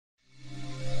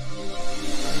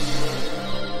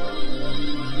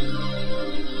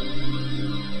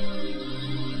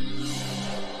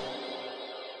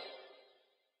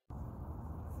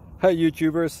Hey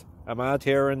YouTubers, I'm out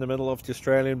here in the middle of the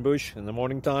Australian bush in the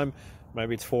morning time.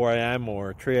 Maybe it's 4 a.m.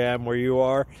 or 3 a.m. where you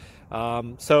are.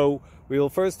 So we'll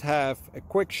first have a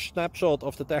quick snapshot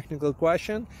of the technical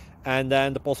question and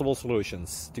then the possible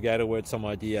solutions, together with some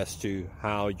ideas to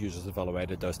how users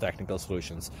evaluated those technical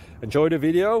solutions. Enjoy the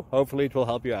video, hopefully it will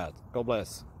help you out. God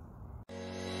bless.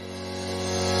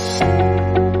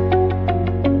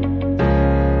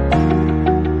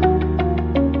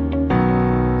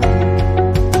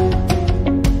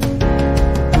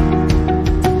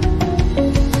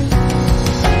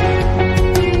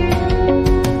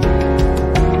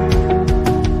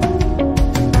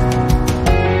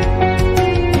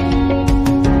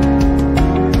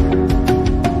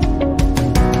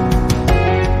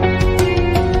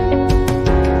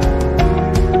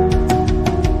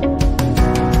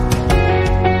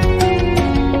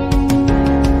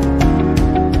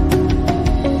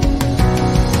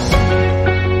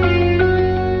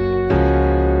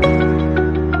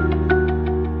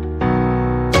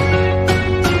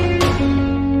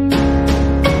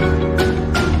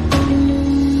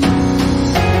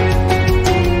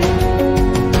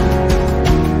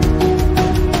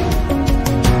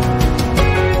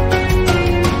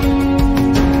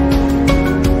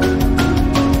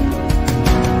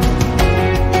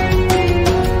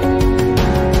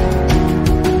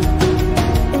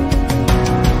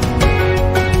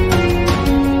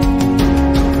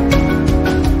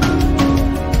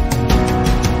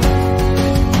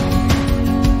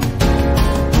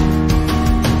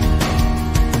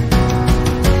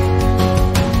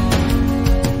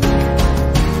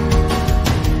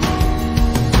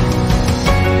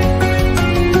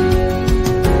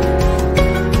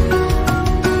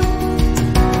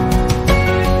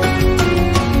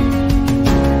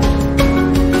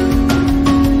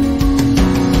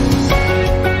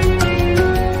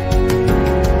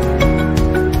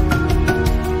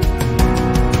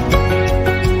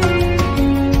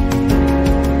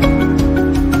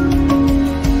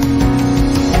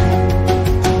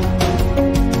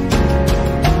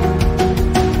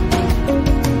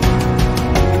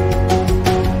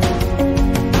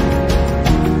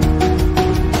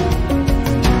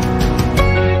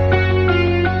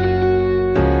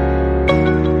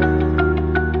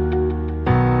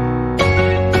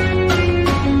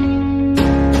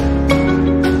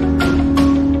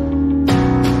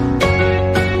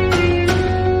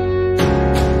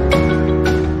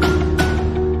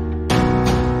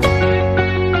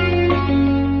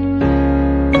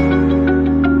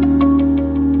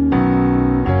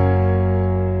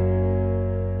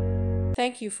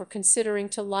 Thank you for considering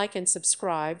to like and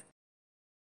subscribe.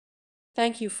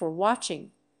 Thank you for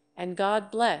watching, and God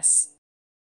bless.